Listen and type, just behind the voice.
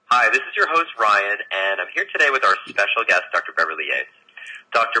Hi, this is your host, Ryan, and I'm here today with our special guest, Dr. Beverly Yates.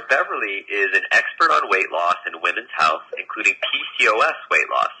 Dr. Beverly is an expert on weight loss and women's health, including PCOS weight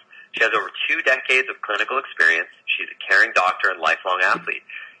loss. She has over 2 decades of clinical experience. She's a caring doctor and lifelong athlete.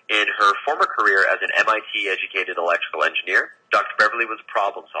 In her former career as an MIT-educated electrical engineer, Dr. Beverly was a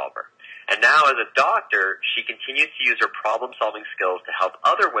problem solver. And now as a doctor, she continues to use her problem-solving skills to help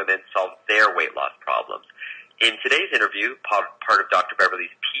other women solve their weight loss problems. In today's interview, part of Dr.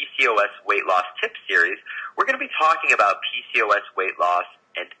 Beverly's PCOS weight loss tip series, we're going to be talking about PCOS weight loss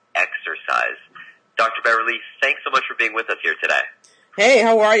and exercise. Dr. Beverly, thanks so much for being with us here today. Hey,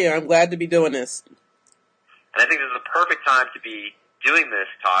 how are you? I'm glad to be doing this. And I think this is a perfect time to be doing this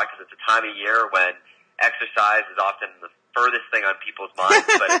talk because it's a time of year when exercise is often the furthest thing on people's minds,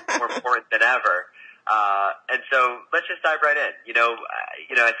 but it's more important than ever. And so let's just dive right in.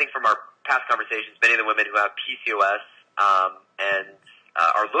 I think from our past conversations, many of the women who have PCOS and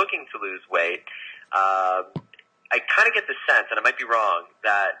are looking to lose weight, I kind of get the sense, and I might be wrong,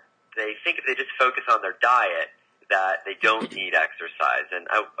 that they think if they just focus on their diet, that they don't need exercise. And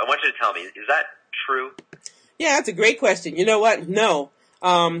I want you to tell me, is that true? Yeah, that's a great question. You know what? No,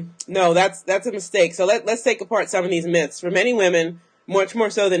 that's a mistake. So let's take apart some of these myths. For many women, much more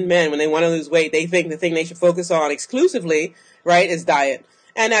so than men, when they want to lose weight, they think the thing they should focus on exclusively, right, is diet.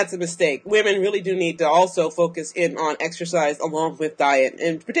 And that's a mistake. Women really do need to also focus in on exercise along with diet,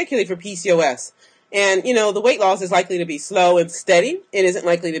 and particularly for PCOS. And, the weight loss is likely to be slow and steady. It isn't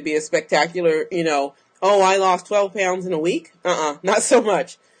likely to be a spectacular, I lost 12 pounds in a week. Not so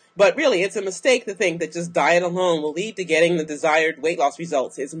much. But really, it's a mistake to think that just diet alone will lead to getting the desired weight loss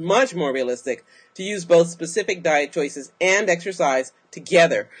results. It's much more realistic to use both specific diet choices and exercise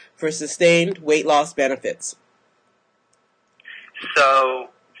together for sustained weight loss benefits. So,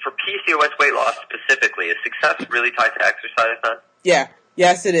 for PCOS weight loss specifically, is success really tied to exercise then? Yeah.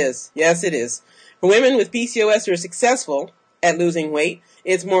 Yes, it is. Yes, it is. For women with PCOS who are successful at losing weight,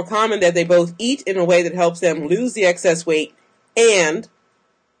 it's more common that they both eat in a way that helps them lose the excess weight and,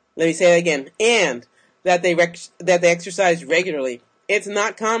 let me say that again, and that they exercise regularly. It's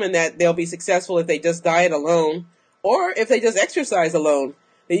not common that they'll be successful if they just diet alone or if they just exercise alone.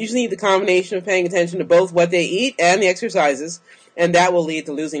 They usually need the combination of paying attention to both what they eat and the exercises, and that will lead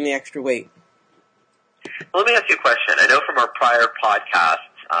to losing the extra weight. Well, let me ask you a question. I know from our prior podcasts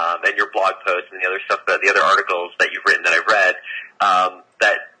and your blog posts and the other stuff, the other articles that you've written that I've read,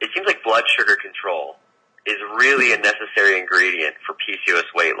 that it seems like blood sugar control is really a necessary ingredient for PCOS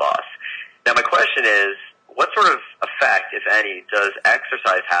weight loss. Now, my question is, what sort of effect, if any, does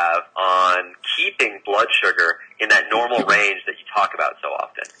exercise have on keeping blood sugar in that normal range that you talk about so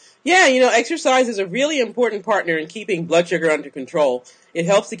often? Yeah, exercise is a really important partner in keeping blood sugar under control. It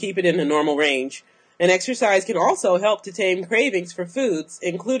helps to keep it in a normal range. And exercise can also help to tame cravings for foods,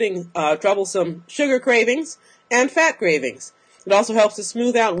 including troublesome sugar cravings and fat cravings. It also helps to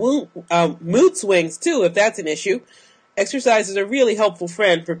smooth out mood swings, too, if that's an issue. Exercise is a really helpful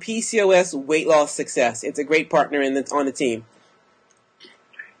friend for PCOS weight loss success. It's a great partner on the team.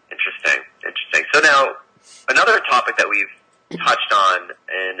 Interesting. So now, another topic that we've touched on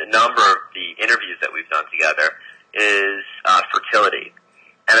in a number of the interviews that we've done together is fertility.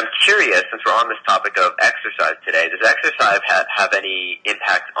 And I'm curious, since we're on this topic of exercise today, does exercise have any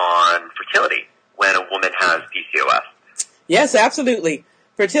impact on fertility when a woman has PCOS? Yes, absolutely.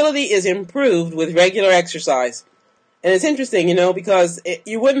 Fertility is improved with regular exercise. And it's interesting, because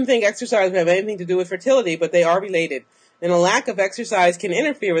you wouldn't think exercise would have anything to do with fertility, but they are related. And a lack of exercise can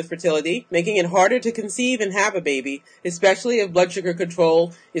interfere with fertility, making it harder to conceive and have a baby, especially if blood sugar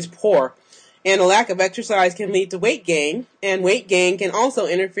control is poor. And a lack of exercise can lead to weight gain, and weight gain can also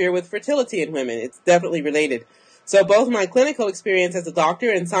interfere with fertility in women. It's definitely related. So both my clinical experience as a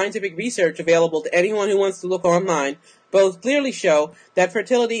doctor and scientific research available to anyone who wants to look online both clearly show that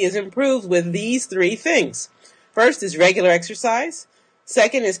fertility is improved with these 3 things. First is regular exercise.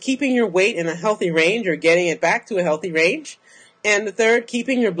 Second is keeping your weight in a healthy range or getting it back to a healthy range. And the third,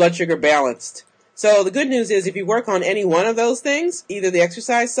 keeping your blood sugar balanced. So the good news is if you work on any one of those things, either the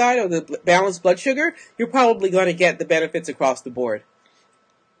exercise side or the balanced blood sugar, you're probably going to get the benefits across the board.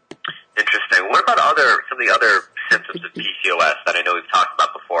 Interesting. What about some of the other symptoms of PCOS that I know we've talked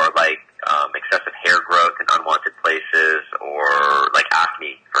about before, like excessive hair growth in unwanted places or like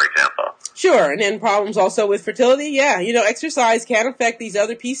acne, for example? Sure, and then problems also with fertility. Yeah, exercise can affect these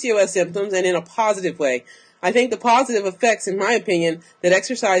other PCOS symptoms and in a positive way. I think the positive effects, in my opinion, that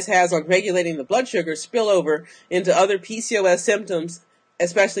exercise has on regulating the blood sugar spill over into other PCOS symptoms,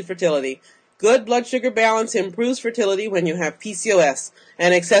 especially fertility. Good blood sugar balance improves fertility when you have PCOS,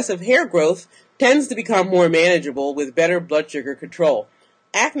 and excessive hair growth tends to become more manageable with better blood sugar control.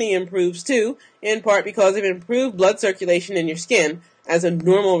 Acne improves too, in part because of improved blood circulation in your skin as a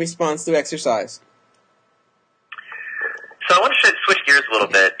normal response to exercise. So I want to switch gears a little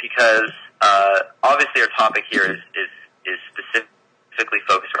bit because obviously our topic here is specifically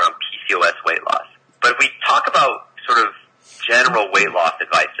focused around PCOS weight loss. But if we talk about sort of general weight loss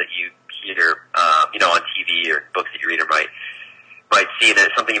advice that you hear, on TV or books that you read or might see, and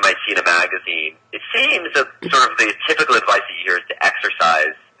it's something you might see in a magazine, it seems that sort of the typical advice that you hear is to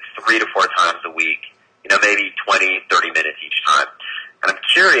exercise 3 to 4 times a week, maybe 20, 30 minutes each time. And I'm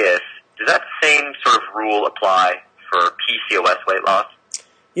curious, does that same sort of rule apply for PCOS weight loss?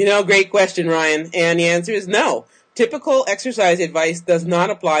 Great question, Ryan. And the answer is no. Typical exercise advice does not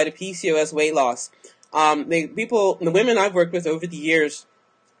apply to PCOS weight loss. The women I've worked with over the years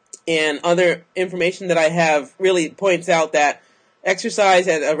and other information that I have really points out that exercise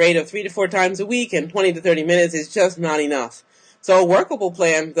at a rate of 3 to 4 times a week and 20 to 30 minutes is just not enough. So a workable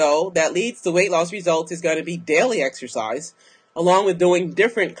plan, though, that leads to weight loss results is going to be daily exercise, along with doing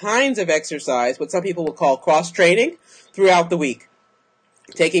different kinds of exercise, what some people will call cross-training, throughout the week.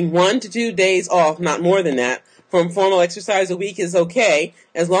 Taking 1 to 2 days off, not more than that, from formal exercise a week is okay,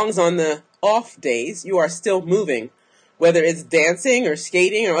 as long as on the off days you are still moving, whether it's dancing or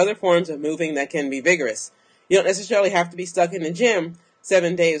skating or other forms of moving that can be vigorous. You don't necessarily have to be stuck in the gym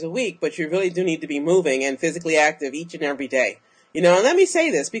 7 days a week, but you really do need to be moving and physically active each and every day. And let me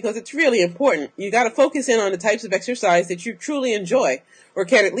say this because it's really important. You got to focus in on the types of exercise that you truly enjoy or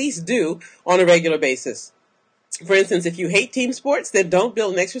can at least do on a regular basis. For instance, if you hate team sports, then don't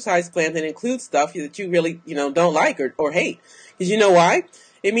build an exercise plan that includes stuff that you really, don't like or hate. Because you know why?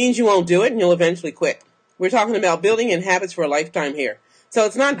 It means you won't do it and you'll eventually quit. We're talking about building in habits for a lifetime here. So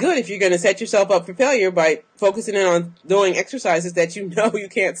it's not good if you're going to set yourself up for failure by focusing in on doing exercises that you know you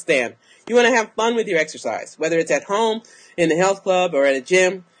can't stand. You want to have fun with your exercise, whether it's at home, in the health club, or at a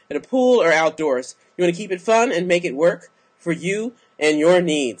gym, at a pool, or outdoors. You want to keep it fun and make it work for you and your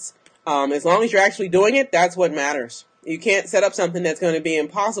needs. As long as you're actually doing it, that's what matters. You can't set up something that's going to be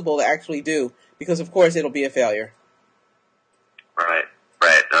impossible to actually do because, of course, it'll be a failure. Right.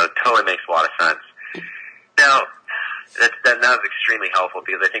 It totally makes a lot of sense. Now, that was extremely helpful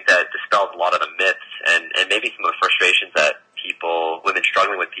because I think that dispels a lot of the myths and maybe some of the frustrations that women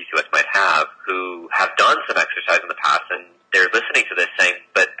struggling with PCOS might have who have done some exercise in the past and they're listening to this saying,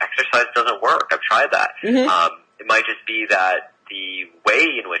 but exercise doesn't work. I've tried that. Mm-hmm. It might just be that the way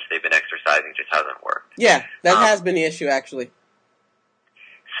in which they've been exercising just hasn't worked. Yeah, that has been the issue, actually.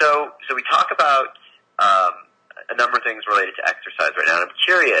 So we talk about a number of things related to exercise right now, and I'm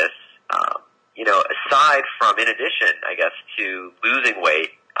curious, aside from, in addition, I guess, to losing weight,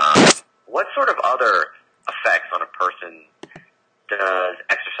 what sort of other effects on a person does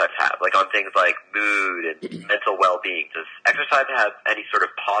exercise have? Like on things like mood and mental well-being. Does exercise have any sort of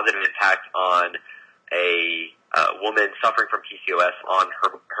positive impact on a woman suffering from PCOS on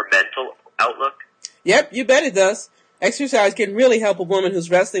her mental outlook? Yep, you bet it does. Exercise can really help a woman who's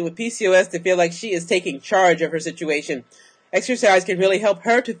wrestling with PCOS to feel like she is taking charge of her situation. Exercise can really help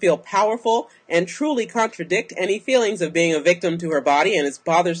her to feel powerful and truly contradict any feelings of being a victim to her body and its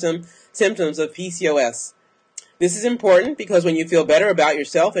bothersome symptoms of PCOS. This is important because when you feel better about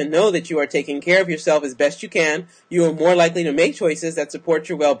yourself and know that you are taking care of yourself as best you can, you are more likely to make choices that support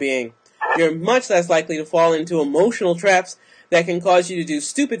your well-being. You're much less likely to fall into emotional traps that can cause you to do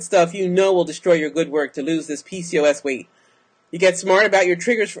stupid stuff you know will destroy your good work to lose this PCOS weight. You get smart about your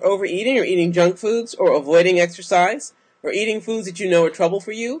triggers for overeating or eating junk foods or avoiding exercise or eating foods that you know are trouble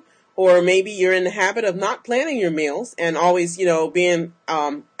for you. Or maybe you're in the habit of not planning your meals and always, being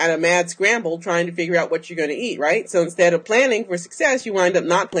at a mad scramble trying to figure out what you're going to eat, right? So instead of planning for success, you wind up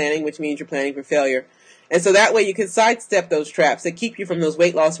not planning, which means you're planning for failure. And so that way you can sidestep those traps that keep you from those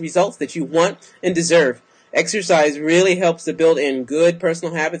weight loss results that you want and deserve. Exercise really helps to build in good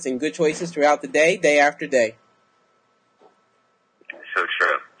personal habits and good choices throughout the day, day after day. So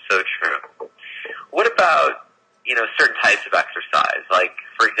true. What about, certain types of exercise? Like,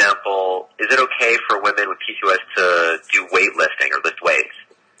 for example, is it okay for women with PCOS to do weightlifting or lift weights?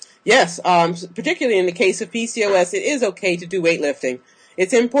 Yes, particularly in the case of PCOS, it is okay to do weightlifting.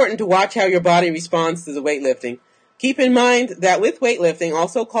 It's important to watch how your body responds to the weightlifting. Keep in mind that with weightlifting,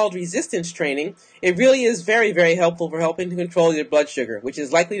 also called resistance training, it really is very, very helpful for helping to control your blood sugar, which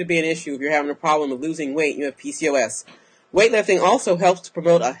is likely to be an issue if you're having a problem of losing weight and you have PCOS. Weightlifting also helps to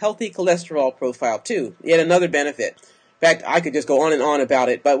promote a healthy cholesterol profile, too. Yet another benefit. In fact, I could just go on and on about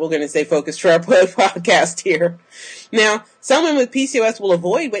it, but we're going to stay focused for our podcast here. Now, some women with PCOS will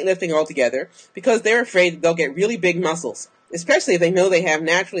avoid weightlifting altogether because they're afraid that they'll get really big muscles. especially if they know they have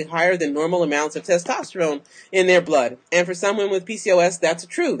naturally higher than normal amounts of testosterone in their blood. And for some women with PCOS, that's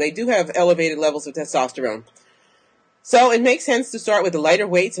true. They do have elevated levels of testosterone. So it makes sense to start with the lighter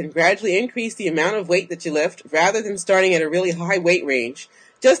weights and gradually increase the amount of weight that you lift rather than starting at a really high weight range,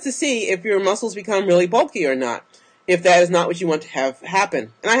 just to see if your muscles become really bulky or not, if that is not what you want to have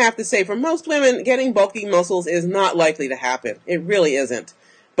happen. And I have to say, for most women, getting bulky muscles is not likely to happen. It really isn't.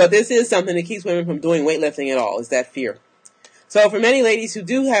 But this is something that keeps women from doing weightlifting at all, is that fear. So for many ladies who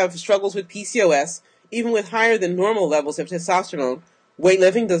do have struggles with PCOS, even with higher than normal levels of testosterone,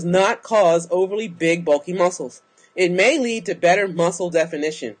 weightlifting does not cause overly big, bulky muscles. It may lead to better muscle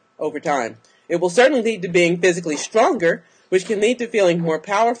definition over time. It will certainly lead to being physically stronger, which can lead to feeling more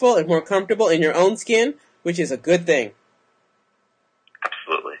powerful and more comfortable in your own skin, which is a good thing.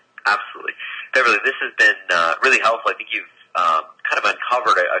 Absolutely. Absolutely. Beverly, this has been really helpful. I think you've kind of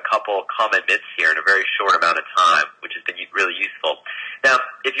uncovered a couple common myths here in a very short amount of time, which has been really useful. Now,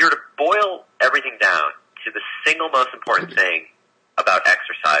 if you were to boil everything down to the single most important thing about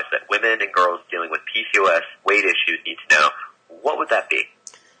exercise that women and girls dealing with PCOS weight issues need to know, what would that be?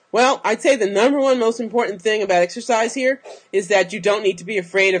 Well, I'd say the number one most important thing about exercise here is that you don't need to be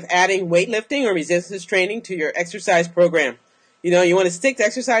afraid of adding weightlifting or resistance training to your exercise program. You know, you want to stick to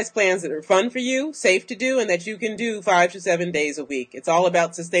exercise plans that are fun for you, safe to do, and that you can do 5 to 7 days a week. It's all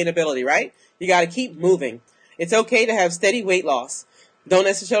about sustainability, right? You got to keep moving. It's okay to have steady weight loss. Don't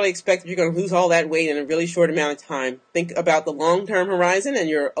necessarily expect that you're going to lose all that weight in a really short amount of time. Think about the long-term horizon and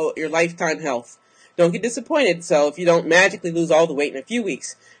your lifetime health. Don't get disappointed, so if you don't magically lose all the weight in a few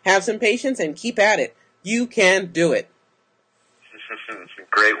weeks, have some patience and keep at it. You can do it.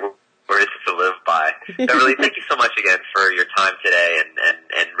 Great words to live by. Beverly, thank you so much again for your time today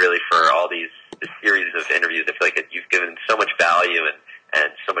and really for all this series of interviews. I feel like you've given so much value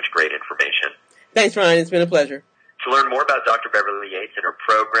and so much great information. Thanks, Ryan. It's been a pleasure. To learn more about Dr. Beverly Yates and her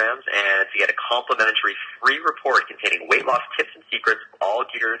programs and to get a complimentary free report containing weight loss tips and secrets all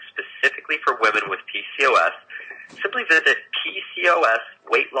geared specifically for women with PCOS, simply visit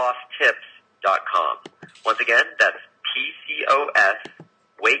PCOSweightlosstips.com. Once again, that's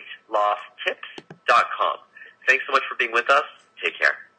PCOSweightlosstips.com. Thanks so much for being with us. Take care.